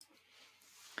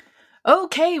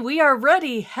Okay, we are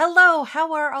ready. Hello,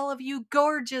 how are all of you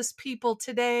gorgeous people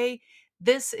today?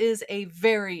 This is a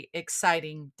very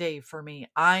exciting day for me.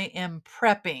 I am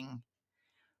prepping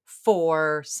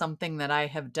for something that I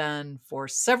have done for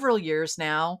several years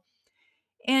now.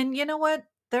 And you know what?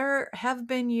 There have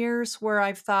been years where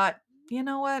I've thought, you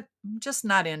know what? I'm just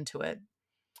not into it.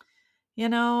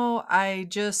 I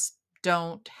just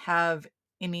don't have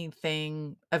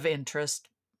anything of interest.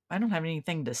 I don't have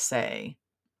anything to say.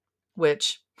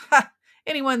 Which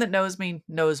anyone that knows me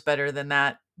knows better than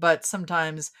that. But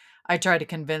sometimes I try to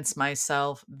convince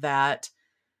myself that,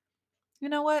 you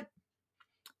know what,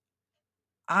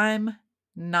 I'm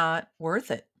not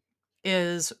worth it,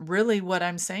 is really what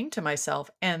I'm saying to myself.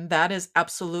 And that is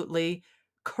absolutely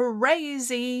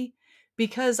crazy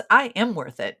because I am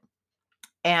worth it.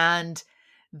 And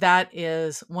that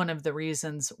is one of the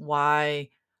reasons why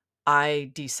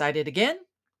I decided again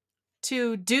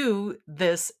to do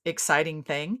this exciting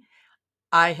thing.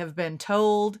 I have been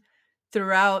told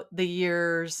throughout the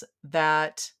years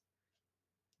that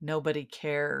nobody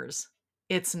cares.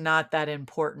 It's not that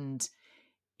important.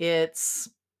 It's,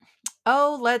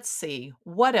 oh, let's see.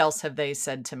 What else have they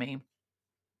said to me?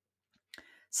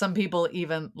 Some people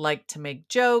even like to make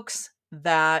jokes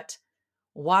that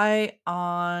why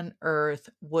on earth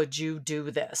would you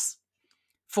do this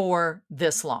for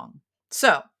this long?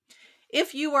 So,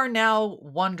 if you are now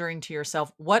wondering to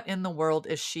yourself, what in the world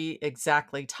is she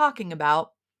exactly talking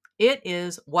about? It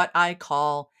is what I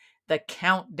call the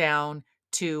countdown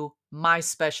to my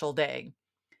special day.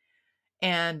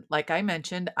 And like I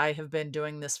mentioned, I have been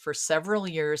doing this for several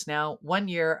years now. One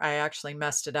year I actually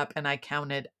messed it up and I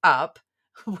counted up,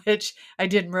 which I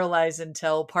didn't realize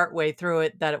until partway through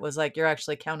it that it was like you're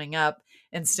actually counting up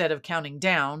instead of counting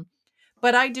down.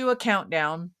 But I do a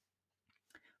countdown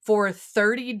for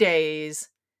 30 days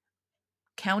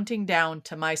counting down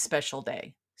to my special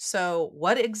day. So,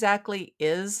 what exactly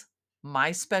is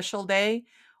my special day?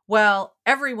 Well,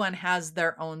 everyone has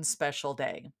their own special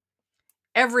day.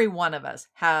 Every one of us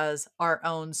has our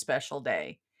own special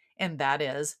day, and that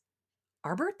is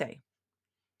our birthday.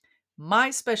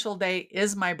 My special day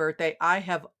is my birthday. I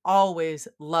have always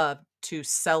loved to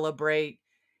celebrate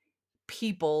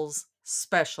people's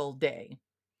special day,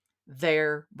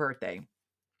 their birthday.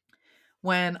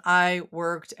 When I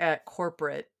worked at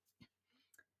corporate,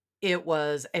 it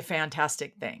was a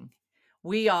fantastic thing.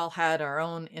 We all had our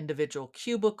own individual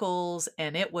cubicles,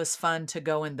 and it was fun to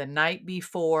go in the night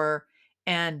before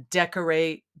and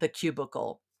decorate the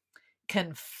cubicle.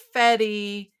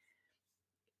 Confetti,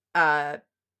 uh,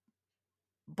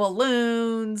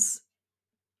 balloons.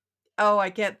 Oh, I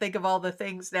can't think of all the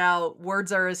things now.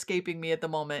 Words are escaping me at the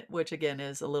moment, which again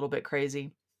is a little bit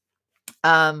crazy.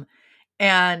 Um,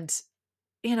 and,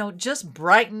 just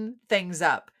brighten things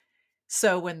up.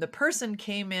 So when the person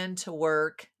came in to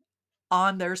work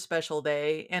on their special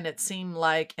day, and it seemed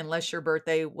like unless your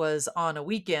birthday was on a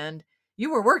weekend,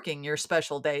 you were working your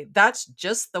special day. That's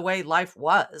just the way life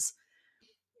was.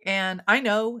 And I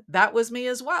know that was me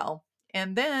as well.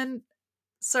 And then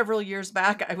several years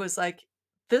back, I was like,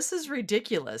 this is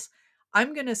ridiculous.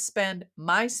 I'm going to spend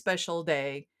my special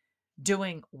day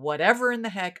doing whatever in the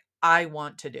heck I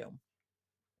want to do.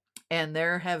 And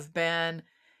there have been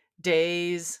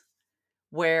days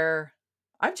where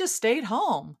I've just stayed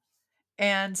home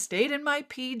and stayed in my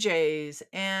PJs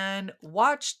and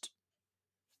watched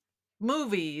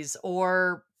movies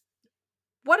or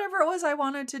whatever it was I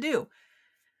wanted to do.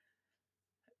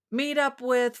 Meet up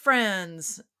with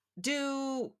friends,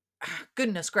 do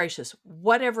goodness gracious,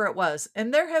 whatever it was.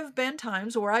 And there have been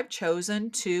times where I've chosen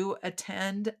to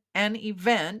attend an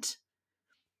event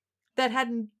that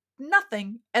had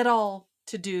nothing at all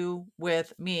to do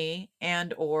with me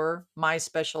and or my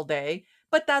special day,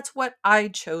 but that's what I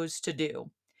chose to do.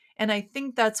 And I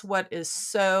think that's what is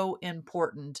so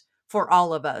important for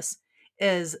all of us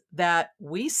is that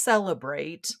we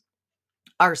celebrate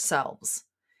ourselves.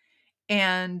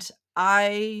 And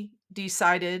I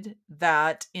decided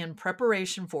that in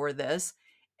preparation for this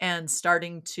and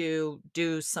starting to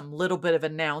do some little bit of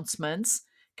announcements,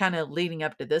 kind of leading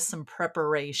up to this, some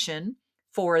preparation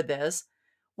for this,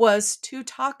 was to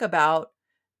talk about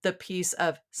the piece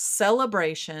of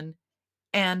celebration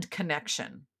and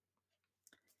connection.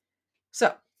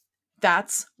 So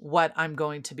that's what I'm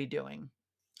going to be doing.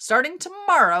 Starting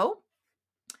tomorrow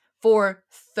for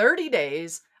 30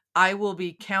 days, I will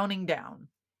be counting down.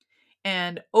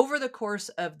 And over the course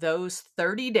of those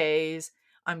 30 days,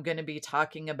 I'm going to be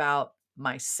talking about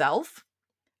myself.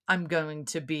 I'm going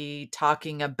to be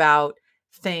talking about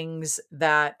things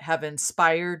that have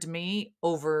inspired me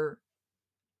over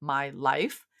my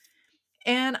life.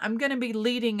 And I'm going to be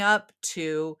leading up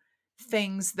to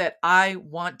things that I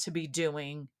want to be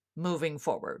doing moving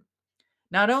forward,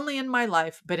 not only in my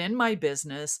life, but in my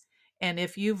business. And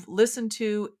if you've listened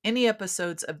to any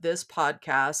episodes of this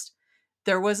podcast,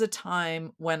 there was a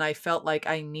time when I felt like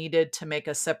I needed to make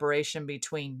a separation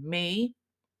between me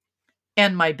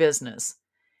and my business.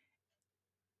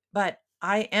 But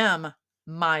I am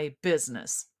my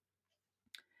business.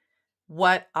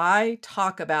 What I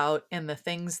talk about and the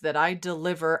things that I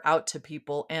deliver out to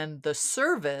people and the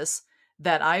service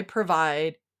that I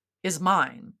provide is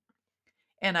mine.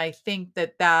 And I think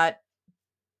that that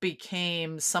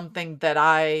became something that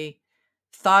I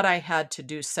thought I had to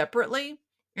do separately.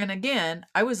 And again,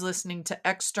 I was listening to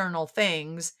external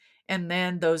things, and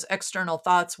then those external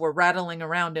thoughts were rattling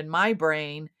around in my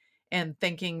brain and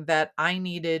thinking that I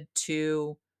needed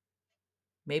to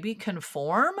maybe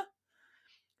conform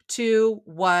to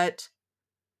what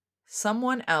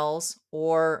someone else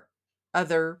or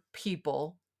other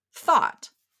people thought.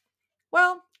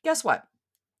 Well, guess what?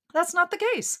 That's not the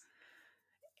case.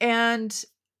 And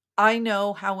I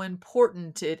know how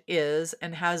important it is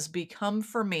and has become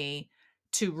for me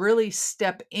to really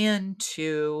step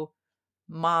into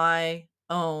my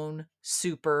own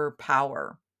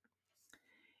superpower.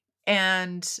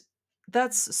 And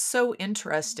that's so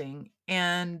interesting.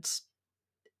 And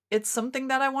it's something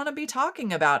that I want to be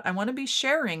talking about. I want to be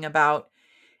sharing about.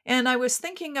 And I was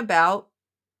thinking about,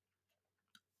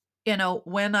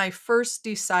 when I first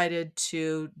decided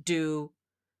to do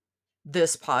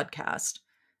this podcast,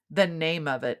 the name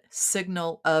of it,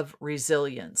 Signal of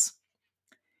Resilience.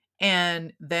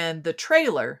 And then the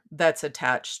trailer that's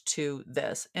attached to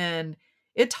this. And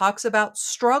it talks about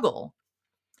struggle.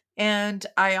 And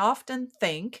I often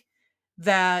think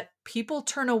that people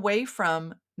turn away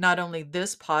from not only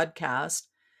this podcast,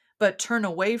 but turn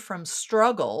away from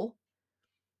struggle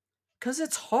because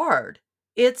it's hard.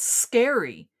 It's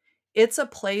scary. It's a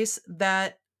place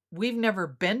that we've never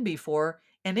been before,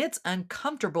 and it's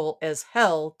uncomfortable as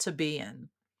hell to be in.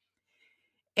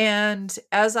 And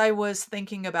as I was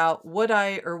thinking about would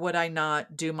I or would I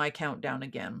not do my countdown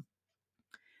again,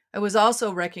 I was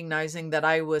also recognizing that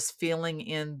I was feeling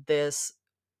in this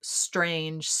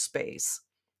strange space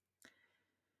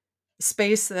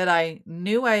that I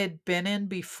knew I had been in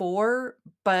before,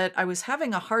 but I was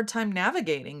having a hard time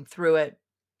navigating through it.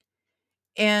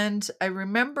 And I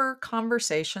remember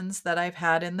conversations that I've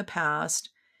had in the past,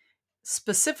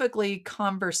 specifically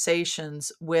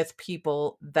conversations with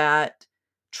people that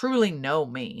truly know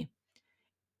me.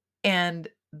 And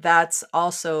that's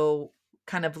also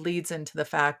kind of leads into the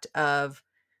fact of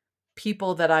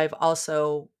people that I've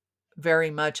also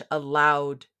very much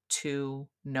allowed to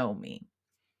know me.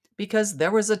 Because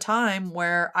there was a time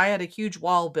where I had a huge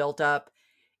wall built up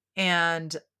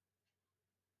and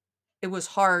it was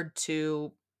hard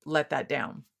to let that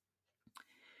down.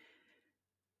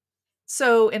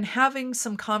 So, in having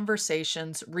some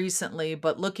conversations recently,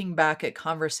 but looking back at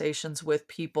conversations with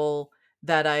people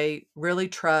that I really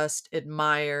trust,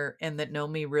 admire, and that know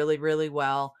me really, really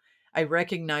well, I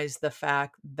recognize the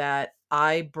fact that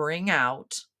I bring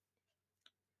out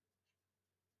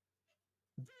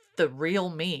the real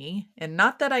me. And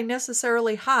not that I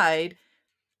necessarily hide,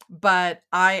 but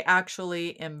I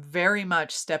actually am very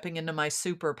much stepping into my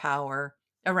superpower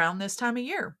around this time of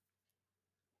year.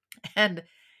 And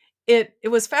it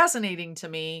was fascinating to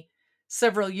me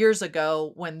several years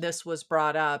ago when this was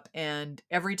brought up, and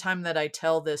every time that I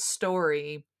tell this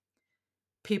story,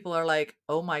 people are like,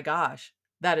 "Oh my gosh,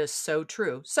 that is so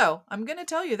true." So, I'm going to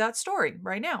tell you that story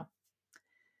right now.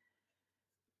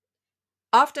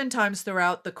 Oftentimes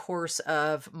throughout the course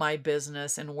of my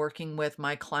business and working with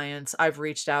my clients, I've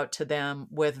reached out to them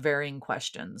with varying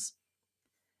questions.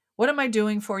 What am I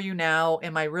doing for you now?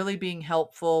 Am I really being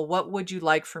helpful? What would you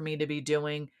like for me to be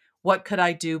doing? What could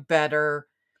I do better?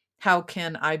 How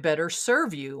can I better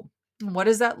serve you? What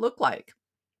does that look like?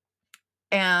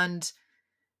 And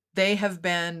they have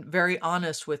been very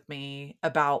honest with me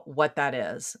about what that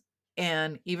is.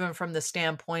 And even from the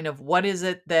standpoint of what is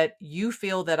it that you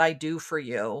feel that I do for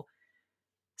you,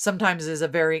 sometimes is a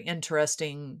very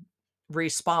interesting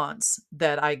response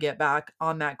that I get back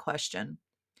on that question.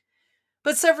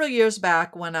 But several years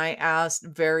back, when I asked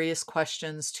various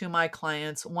questions to my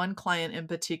clients, one client in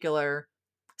particular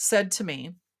said to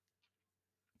me,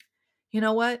 "You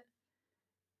know what?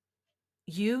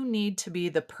 You need to be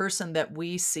the person that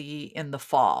we see in the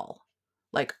fall,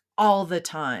 like all the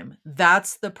time.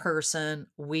 That's the person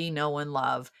we know and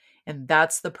love. And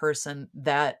that's the person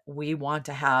that we want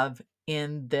to have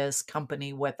in this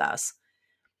company with us."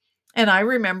 And I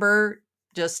remember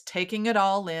just taking it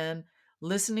all in,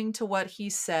 listening to what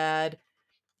he said,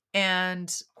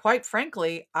 And quite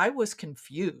frankly, I was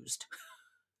confused.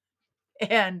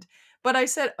 And but I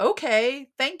said, "Okay,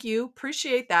 thank you.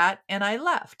 Appreciate that." And I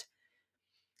left.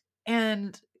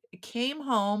 And came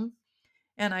home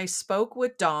and I spoke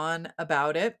with Dawn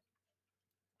about it.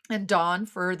 And Dawn,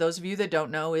 for those of you that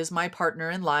don't know, is my partner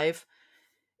in life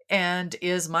and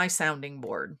is my sounding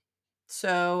board.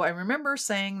 So I remember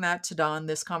saying that to Don,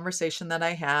 this conversation that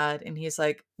I had, and he's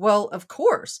like, "Well, of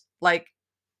course. Like,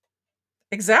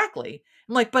 exactly."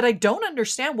 I'm like, "But I don't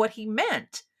understand what he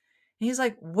meant." And he's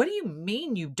like, "What do you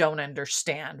mean you don't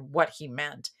understand what he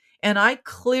meant?" And I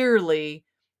clearly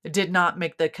did not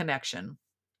make the connection.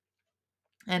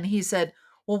 And he said,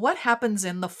 "Well, what happens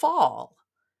in the fall?"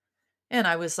 And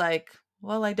I was like,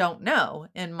 "Well, I don't know."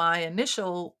 And my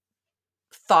initial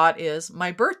thought is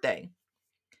my birthday.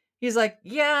 He's like,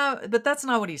 "Yeah, but that's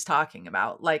not what he's talking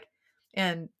about." Like,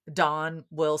 and Don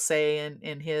will say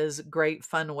in his great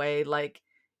fun way, like,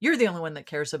 "You're the only one that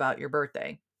cares about your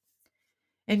birthday.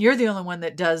 And you're the only one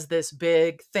that does this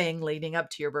big thing leading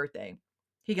up to your birthday."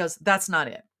 He goes, "That's not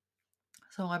it."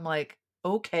 So I'm like,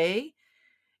 "Okay."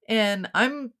 And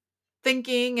I'm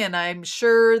thinking, and I'm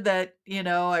sure that,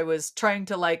 I was trying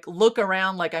to like look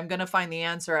around like I'm going to find the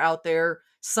answer out there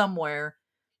somewhere.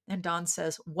 And Don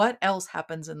says, "What else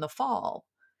happens in the fall?"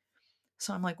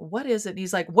 So I'm like, "What is it?" And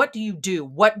he's like, "What do you do?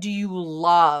 What do you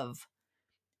love?"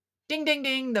 Ding, ding,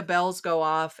 ding. The bells go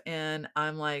off. And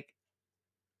I'm like,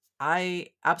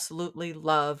 "I absolutely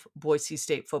love Boise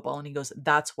State football." And he goes,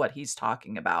 "That's what he's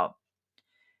talking about."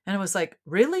 And I was like,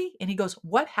 "Really?" And he goes,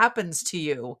 "What happens to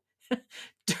you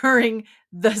during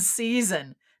the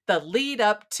season, the lead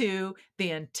up to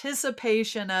the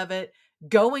anticipation of it,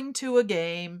 going to a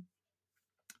game,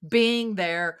 being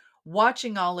there,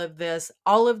 watching all of this,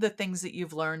 all of the things that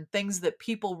you've learned, things that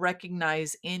people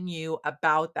recognize in you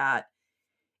about that?"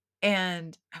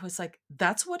 And I was like,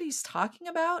 "That's what he's talking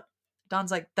about?"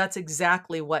 Don's like, "That's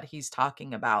exactly what he's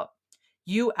talking about.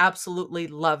 You absolutely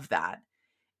love that."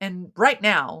 And right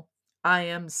now, I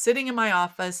am sitting in my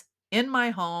office in my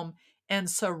home, and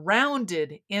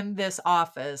surrounded in this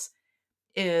office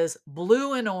is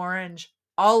blue and orange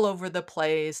all over the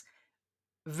place,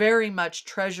 very much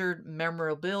treasured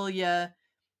memorabilia,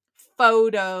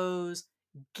 photos,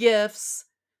 gifts,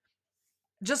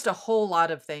 just a whole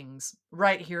lot of things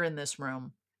right here in this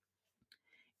room.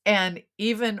 And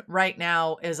even right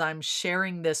now, as I'm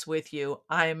sharing this with you,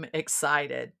 I'm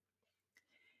excited.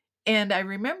 And I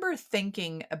remember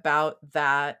thinking about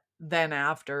that then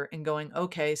after and going,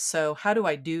 "Okay, so how do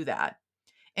I do that?"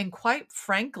 And quite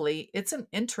frankly, it's an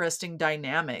interesting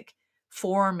dynamic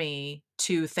for me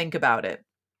to think about it.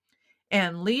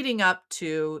 And leading up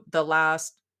to the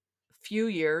last few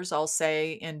years, I'll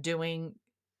say, in doing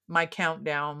my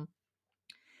countdown,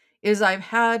 is I've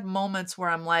had moments where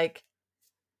I'm like,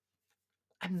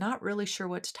 "I'm not really sure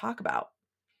what to talk about.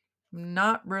 I'm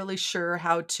not really sure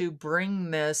how to bring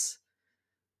this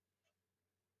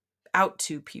out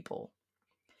to people."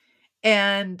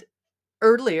 And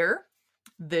earlier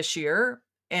this year,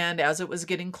 and as it was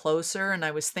getting closer and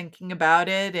I was thinking about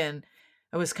it, and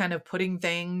I was kind of putting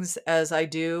things as I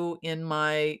do in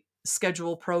my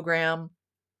schedule program,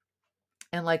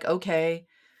 and like, okay,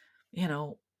 you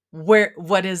know,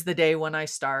 what is the day when I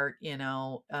start,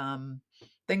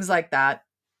 things like that.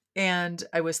 And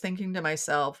I was thinking to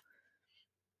myself,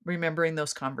 remembering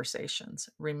those conversations,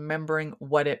 remembering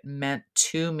what it meant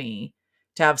to me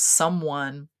to have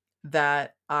someone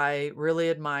that I really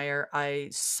admire. I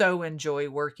so enjoy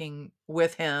working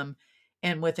with him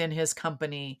and within his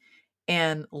company,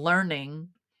 and learning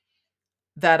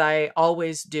that I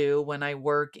always do when I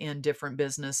work in different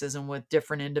businesses and with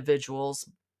different individuals,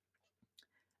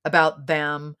 about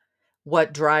them,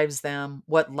 what drives them,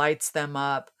 what lights them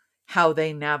up, how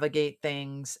they navigate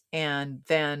things, and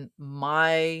then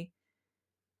my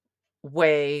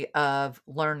way of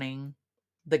learning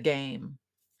the game,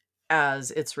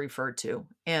 as it's referred to,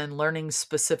 and learning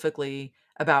specifically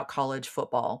about college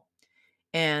football,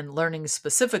 and learning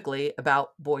specifically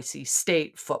about Boise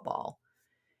State football.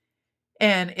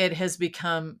 And it has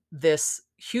become this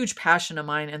huge passion of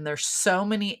mine. And there's so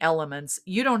many elements.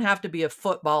 You don't have to be a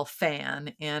football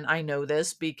fan. And I know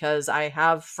this because I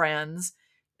have friends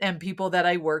and people that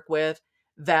I work with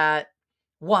that,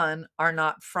 one, are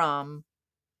not from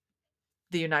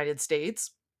the United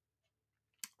States,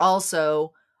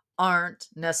 also aren't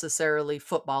necessarily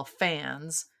football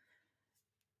fans,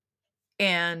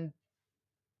 and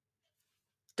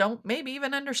don't maybe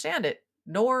even understand it,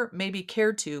 nor maybe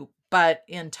care to. But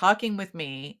in talking with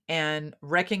me and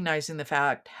recognizing the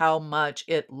fact how much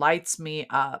it lights me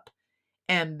up,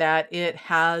 and that it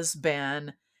has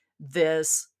been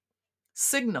this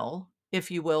signal,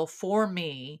 if you will, for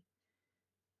me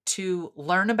to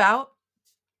learn about,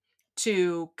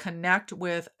 to connect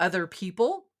with other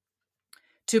people,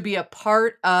 to be a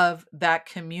part of that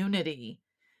community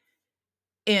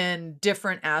in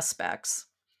different aspects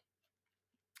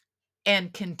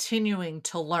and continuing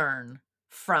to learn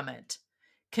from it,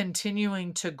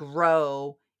 continuing to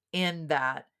grow in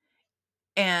that.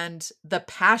 And the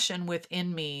passion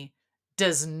within me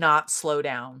does not slow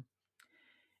down.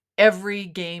 Every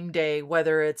game day,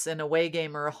 whether it's an away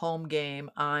game or a home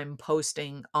game, I'm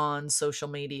posting on social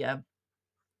media.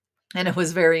 And it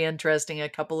was very interesting. A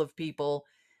couple of people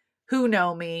who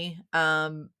know me,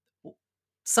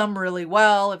 some really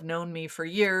well, have known me for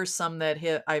years, some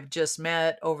that I've just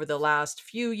met over the last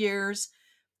few years,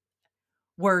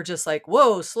 were just like,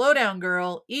 whoa, slow down,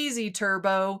 girl, easy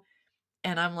turbo.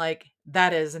 And I'm like,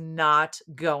 that is not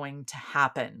going to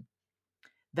happen.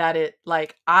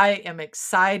 I am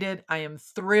excited. I am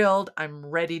thrilled. I'm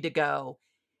ready to go.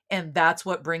 And that's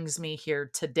what brings me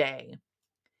here today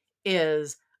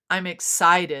is I'm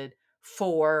excited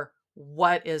for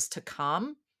what is to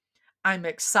come. I'm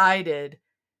excited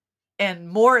and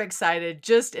more excited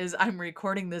just as I'm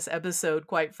recording this episode,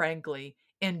 quite frankly,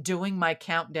 and doing my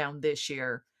countdown this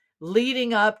year,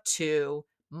 leading up to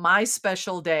my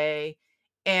special day.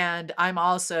 And I'm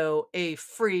also a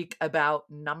freak about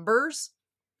numbers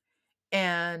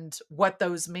and what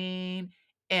those mean.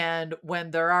 And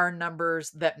when there are numbers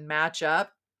that match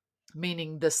up,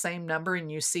 meaning the same number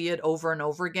and you see it over and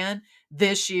over again,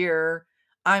 this year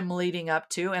I'm leading up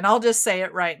to, and I'll just say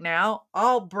it right now,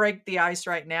 I'll break the ice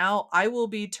right now. I will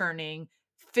be turning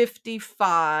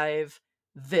 55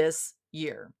 this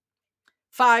year.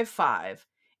 5 5.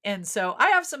 And so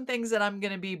I have some things that I'm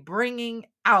going to be bringing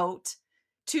out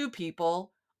to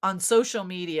people on social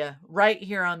media right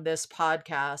here on this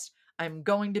podcast. I'm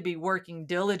going to be working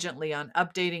diligently on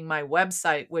updating my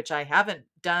website, which I haven't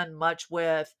done much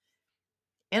with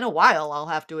in a while, I'll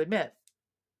have to admit.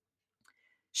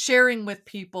 Sharing with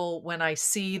people when I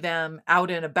see them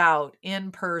out and about,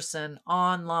 in person,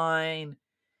 online,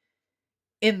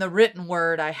 in the written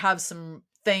word. I have some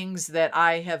things that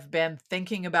I have been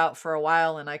thinking about for a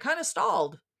while and I kind of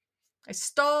stalled. I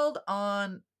stalled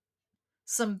on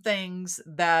some things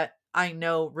that I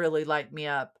know really light me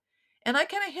up. And I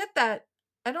kind of hit that.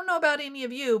 I don't know about any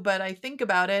of you, but I think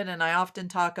about it and I often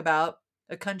talk about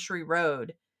A Country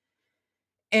Road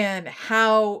and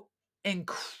how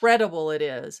incredible it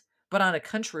is. But on a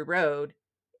country road,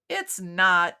 it's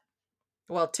not,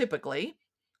 well, typically,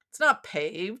 it's not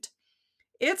paved,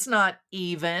 it's not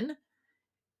even.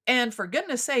 And for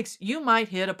goodness sakes, you might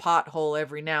hit a pothole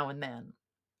every now and then,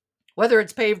 whether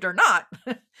it's paved or not,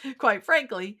 quite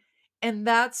frankly. And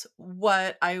that's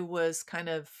what I was kind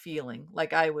of feeling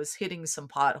like I was hitting some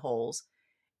potholes.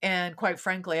 And quite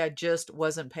frankly, I just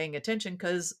wasn't paying attention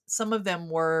because some of them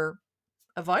were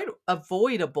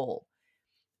avoidable.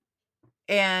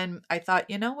 And I thought,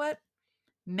 you know what?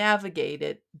 Navigate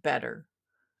it better.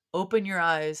 Open your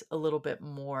eyes a little bit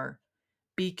more.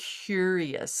 Be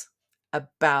curious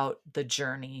about the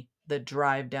journey, the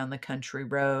drive down the country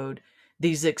road,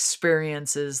 these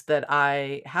experiences that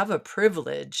I have a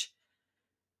privilege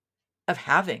of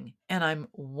having. And I'm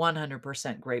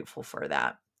 100% grateful for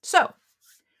that. So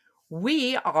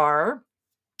we are,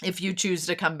 if you choose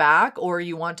to come back or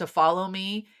you want to follow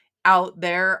me out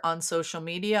there on social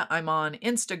media, I'm on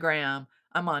Instagram,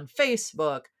 I'm on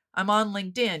Facebook, I'm on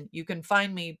LinkedIn. You can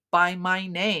find me by my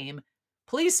name.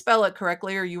 Please spell it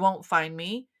correctly or you won't find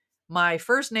me. My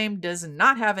first name does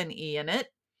not have an E in it.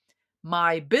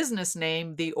 My business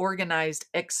name, The Organized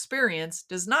Experience,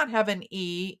 does not have an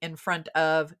E in front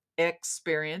of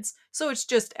experience. So it's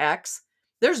just X.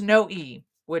 There's no E,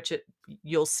 which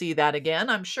you'll see that again,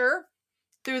 I'm sure,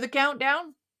 through the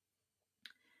countdown.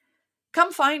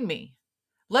 Come find me.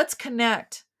 Let's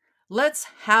connect. Let's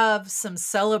have some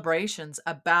celebrations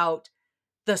about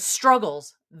the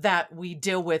struggles that we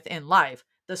deal with in life,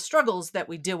 the struggles that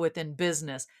we deal with in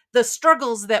business, the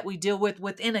struggles that we deal with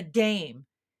within a game.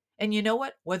 And you know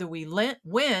what? Whether we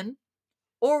win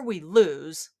or we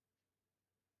lose,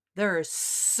 there are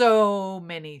so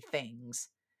many things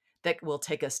that will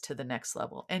take us to the next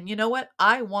level. And you know what?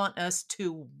 I want us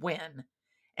to win.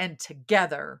 And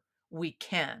together we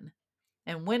can.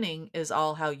 And winning is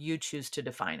all how you choose to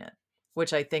define it,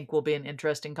 which I think will be an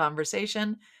interesting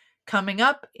conversation coming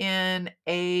up in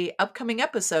a upcoming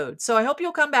episode. So I hope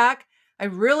you'll come back. I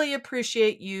really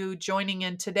appreciate you joining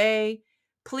in today.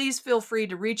 Please feel free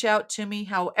to reach out to me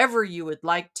however you would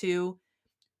like to.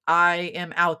 I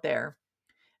am out there.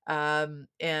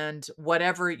 And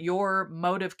whatever your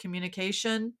mode of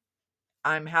communication,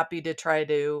 I'm happy to try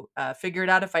to figure it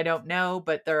out if I don't know,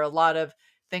 but there are a lot of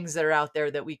things that are out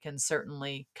there that we can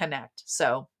certainly connect.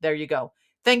 So there you go.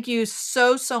 Thank you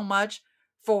so, so much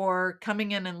for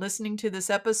coming in and listening to this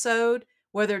episode,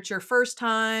 whether it's your first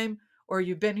time or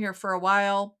you've been here for a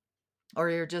while or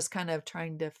you're just kind of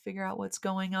trying to figure out what's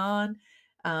going on.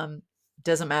 Um,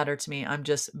 doesn't matter to me. I'm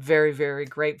just very, very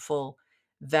grateful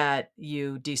that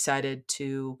you decided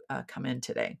to come in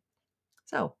today.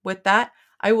 So, with that,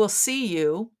 I will see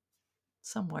you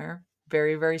somewhere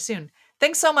very, very soon.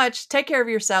 Thanks so much. Take care of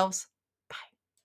yourselves.